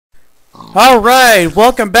Alright,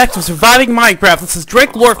 welcome back to Surviving Minecraft. This is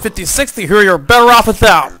DrakeLord5060 here. You're better off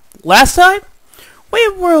without. Last time, we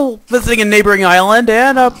were visiting a neighboring island,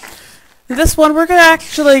 and this one we're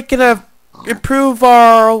gonna improve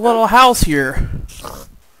our little house here.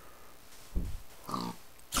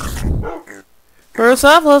 First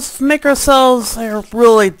off, let's make ourselves a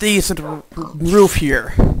really decent roof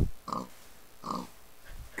here.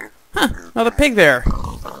 Huh, another pig there.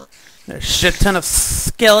 A shit ton of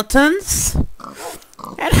skeletons.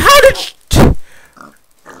 And how did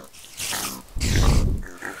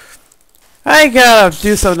I gotta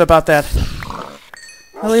do something about that.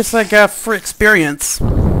 At least I got free experience. I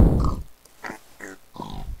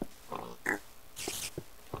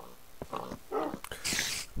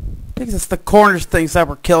think it's the corner things that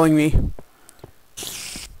were killing me.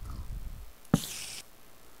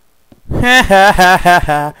 Ha ha ha ha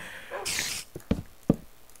ha.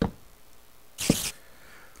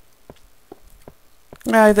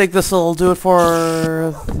 I think this will do it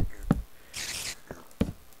for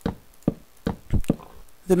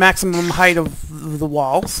the maximum height of the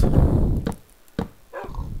walls.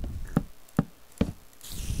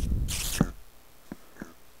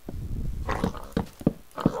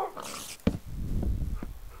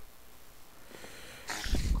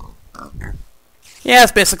 Yeah,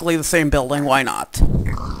 it's basically the same building, why not?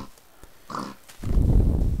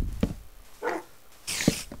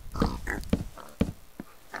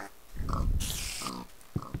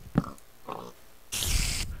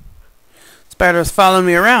 Spider's following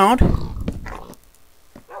me around.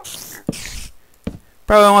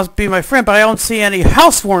 Probably wants to be my friend, but I don't see any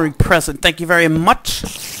housewarming present. Thank you very much.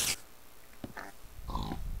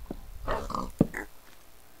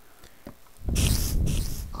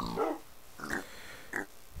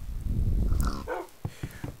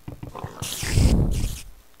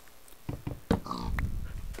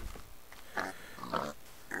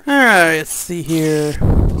 Alright, let's see here.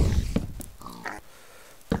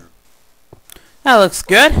 That looks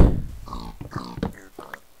good.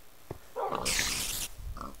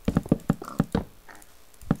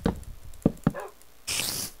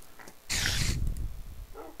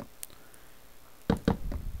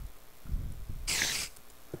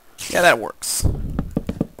 Yeah, that works.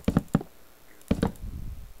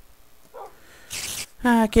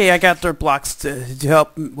 Okay, I got dirt blocks to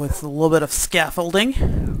help with a little bit of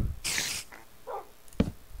scaffolding.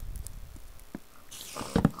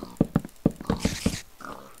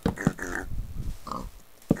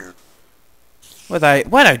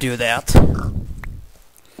 Why'd I do that?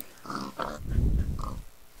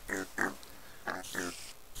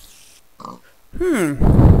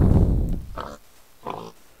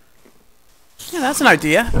 Yeah, that's an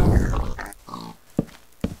idea.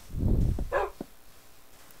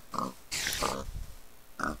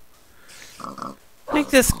 Make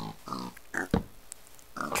this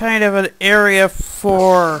kind of an area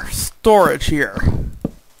for storage here.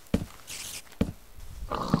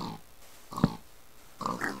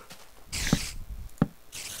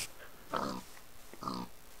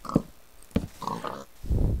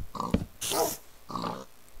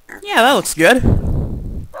 Yeah, that looks good.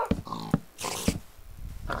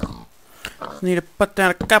 Need to put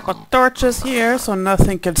down a couple torches here so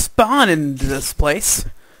nothing can spawn into this place.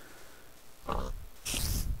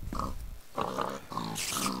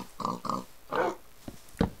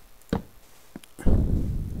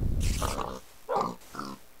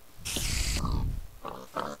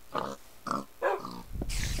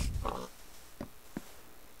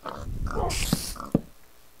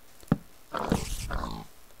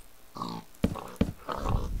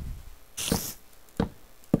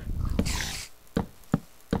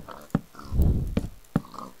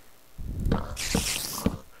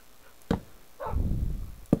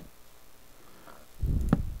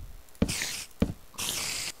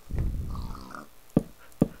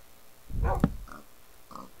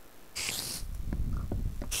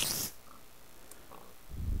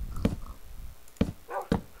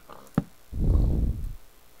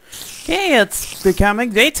 Okay, it's becoming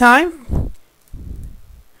daytime.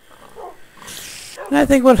 And I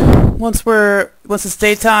think once it's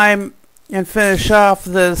daytime and finish off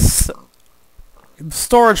this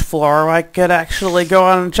storage floor, I could actually go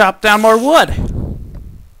on and chop down more wood.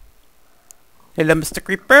 Hello, Mr.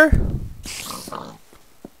 Creeper.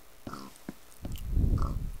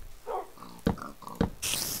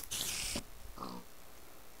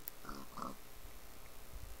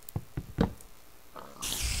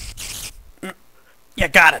 You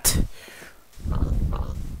got it.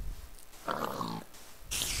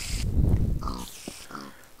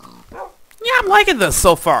 Yeah, I'm liking this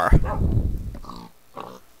so far.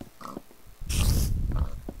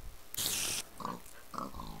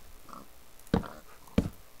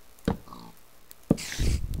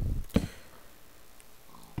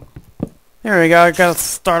 There we go. I gotta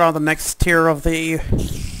start on the next tier of the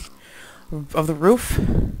roof.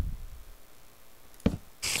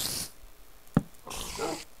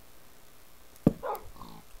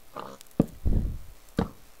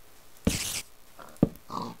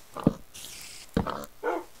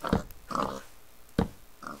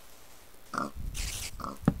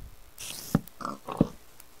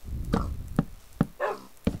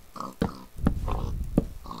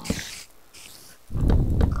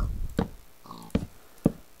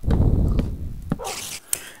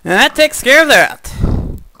 And that takes care of that.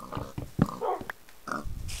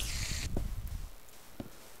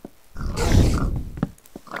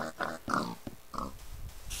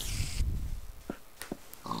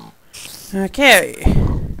 Okay.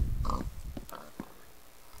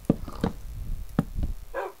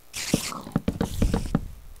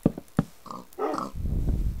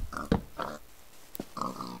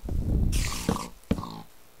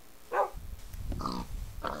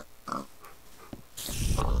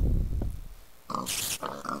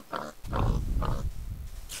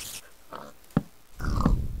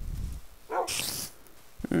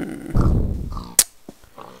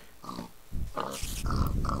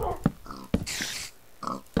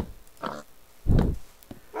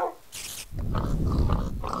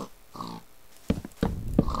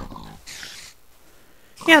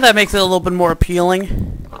 Yeah, that makes it a little bit more appealing.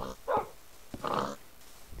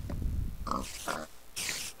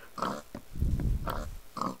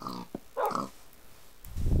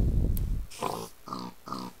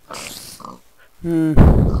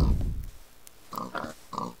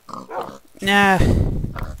 Nah.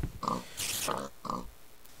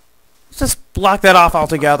 Let's just block that off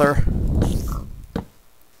altogether.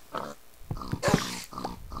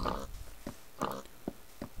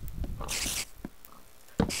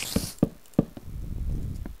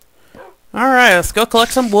 Alright, let's go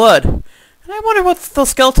collect some wood. And I wonder what those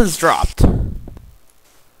skeletons dropped.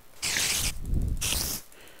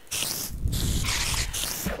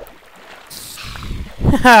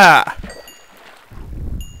 Haha!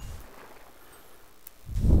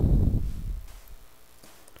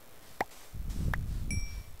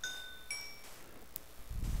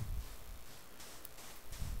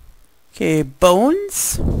 Okay,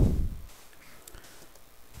 bones?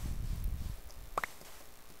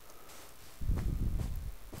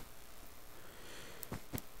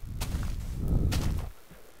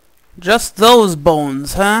 Just those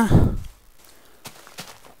bones, huh?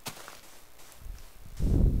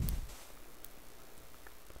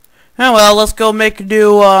 Oh well, let's go make a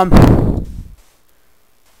new,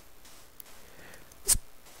 let's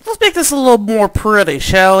make this a little more pretty,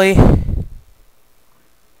 shall we?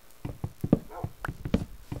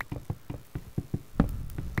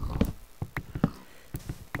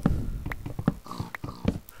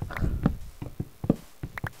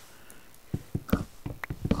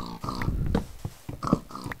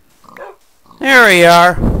 There we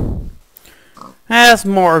are. That's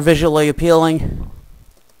more visually appealing.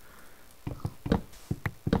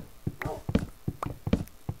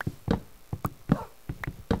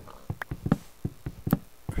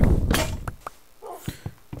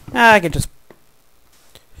 I can just...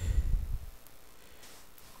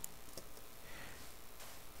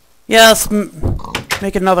 Yes,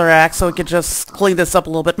 make another axe so we can just clean this up a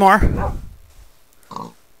little bit more.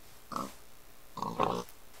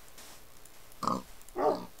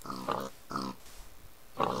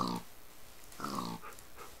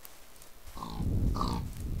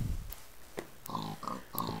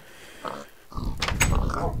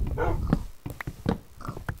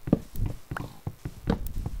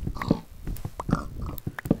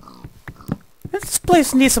 This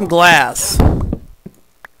place needs some glass. I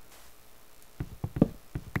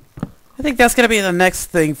think that's going to be the next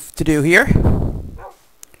thing to do here.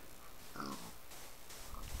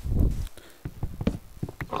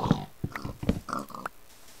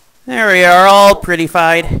 There we are, all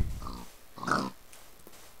prettified.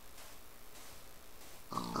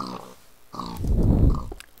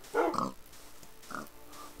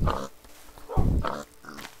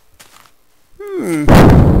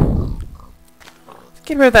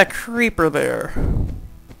 Get rid of that creeper there.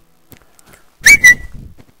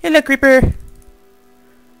 Hello, creeper.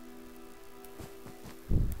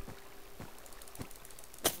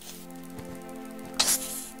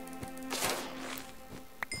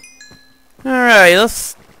 Alright,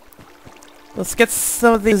 let's get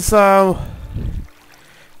some of these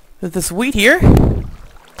this wheat here.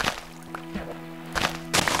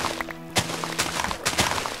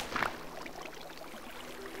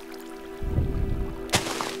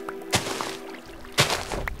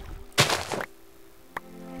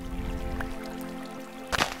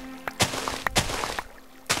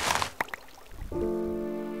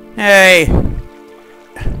 Hey.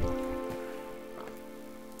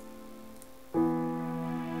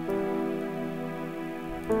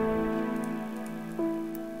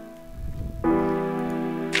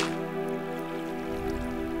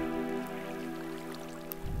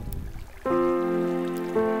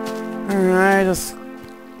 Alright, just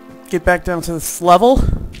get back down to this level.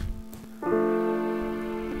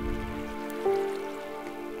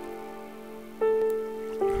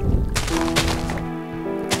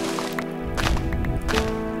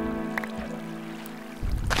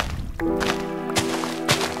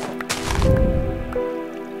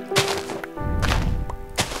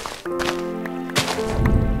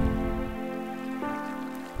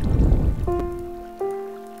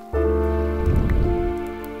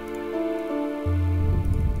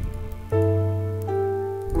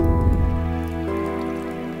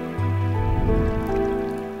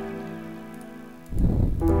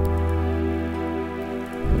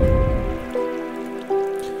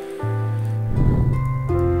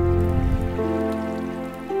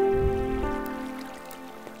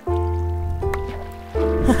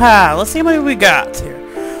 Haha, let's see how many we got here.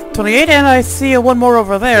 28, and I see one more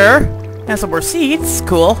over there. And some more seeds.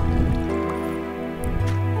 Cool.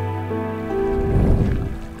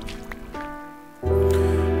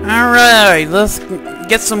 Alright, let's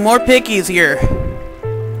get some more pickies here.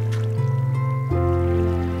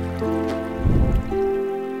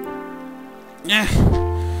 Yeah.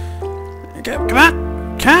 Okay, come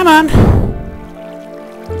on! Come on!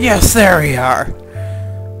 Yes, there we are.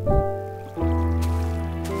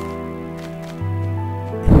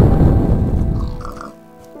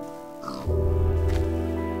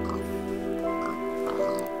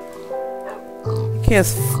 Okay,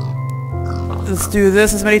 let's do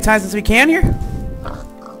this as many times as we can here.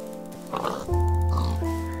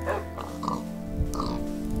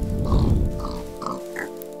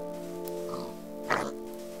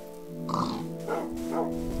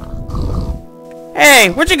 Hey,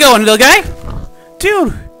 where'd you going, little guy?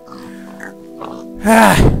 Dude!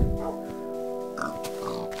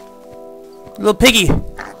 Little piggy.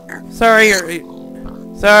 Sorry.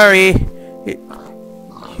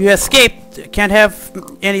 You escaped. Can't have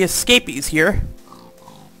any escapees here.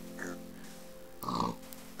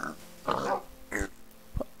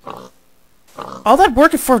 All that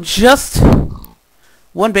working for just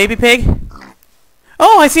one baby pig?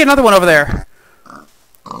 Oh, I see another one over there.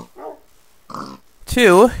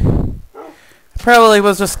 Two. Probably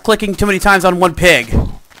was just clicking too many times on one pig.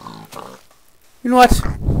 You know what?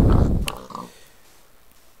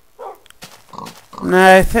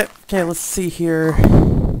 Nah, okay, let's see here.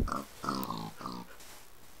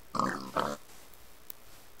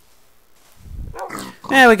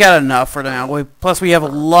 Yeah, we got enough for now. Plus, we have a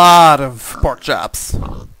lot of pork chops.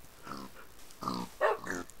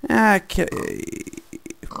 Okay.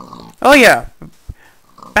 Oh, yeah.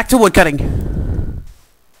 Back to wood cutting.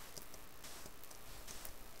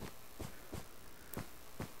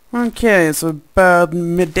 Okay, it's about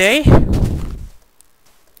midday.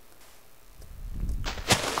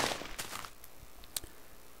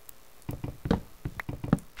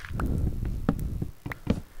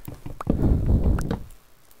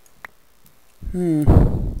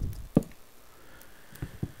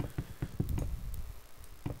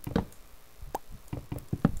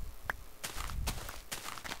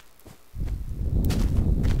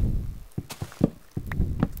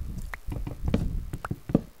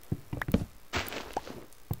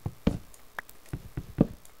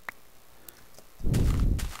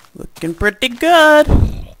 Looking pretty good.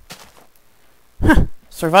 Huh,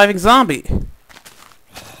 surviving zombie.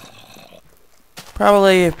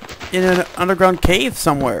 Probably in an underground cave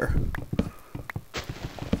somewhere.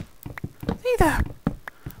 See that?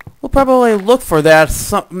 We'll probably look for that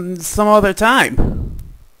some other time.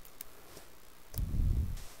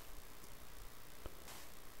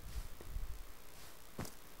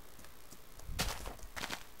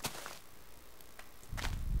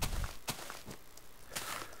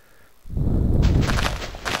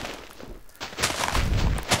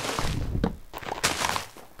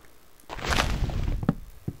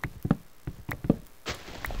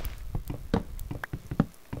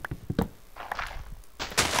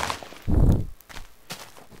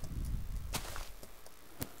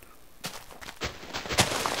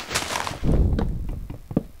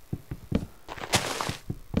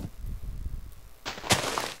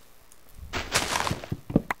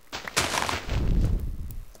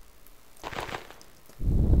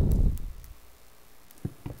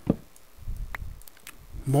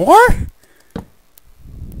 More?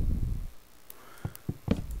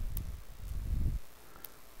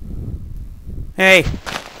 Hey.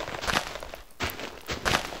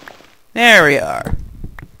 There we are.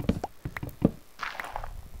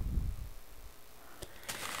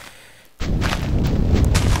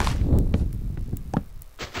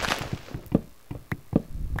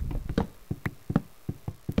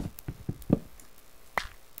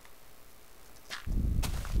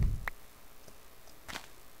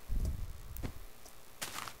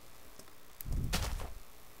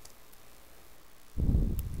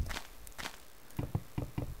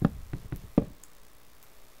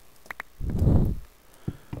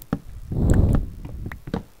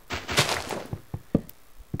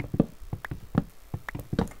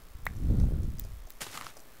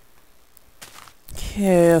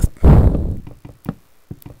 Okay.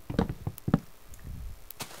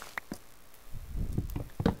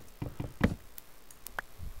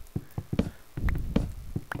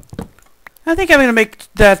 I think I'm gonna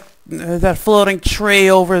make that floating tree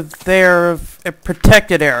over there a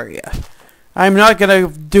protected area. I'm not gonna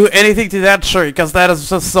do anything to that tree because that is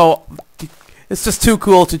just so. It's just too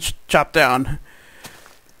cool to chop down.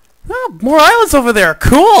 Oh, more islands over there.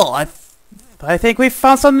 Cool. I think we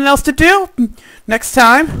found something else to do next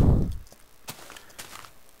time.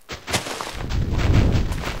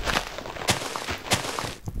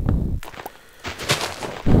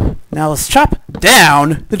 Now let's chop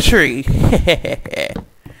down the tree.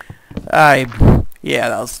 Yeah,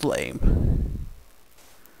 that was lame.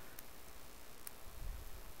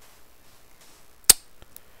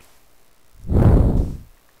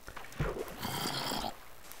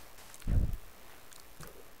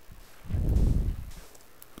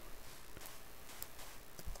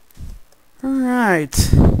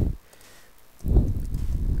 Alright.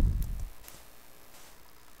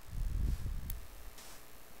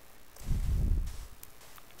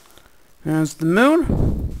 There's the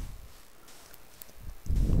moon.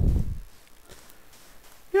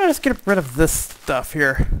 Let's get rid of this stuff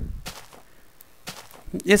here.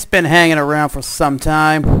 It's been hanging around for some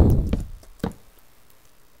time.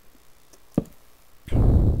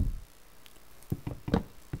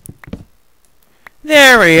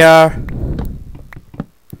 There we are.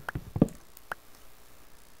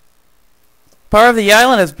 Part of the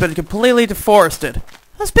island has been completely deforested.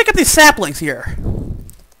 Let's pick up these saplings here.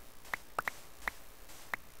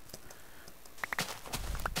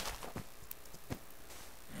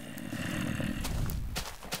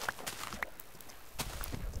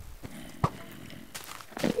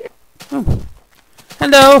 Oh.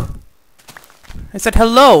 Hello. I said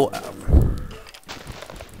hello.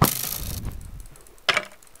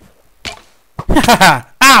 Haha!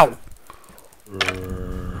 Ow!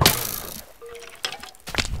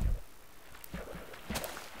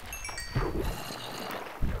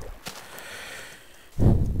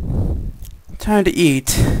 Time to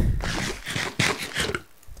eat.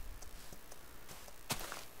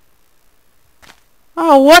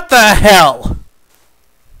 Oh, what the hell?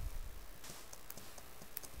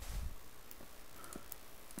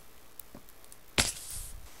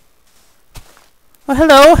 Oh,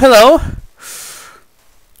 hello, hello.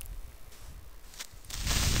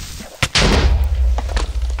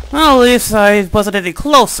 Well, at least I wasn't any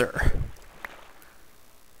closer.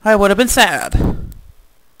 I would have been sad.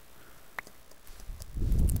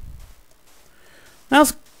 Now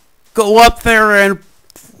let's go up there and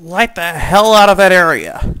light the hell out of that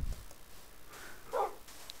area.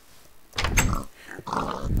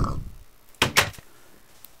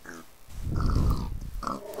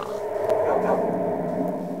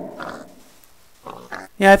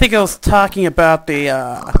 Yeah, I think I was talking about the,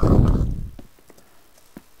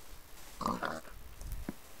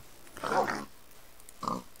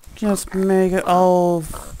 just make it all...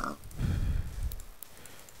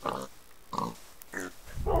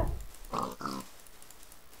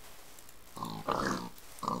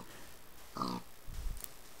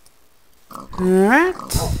 Alright.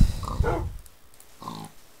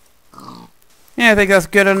 Yeah, I think that's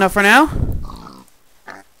good enough for now.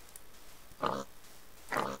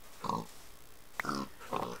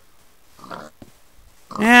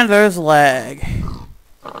 And there's lag.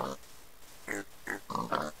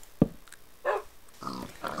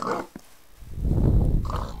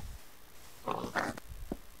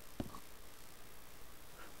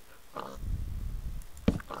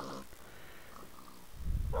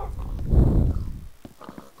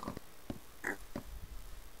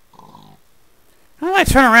 How do I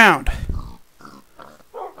turn around?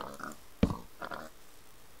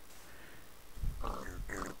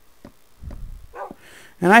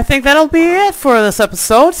 And I think that'll be it for this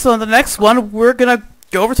episode. So in the next one, we're gonna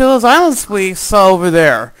go over to those islands we saw over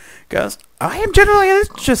there, because I am generally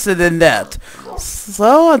interested in that.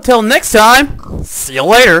 So until next time, see you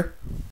later.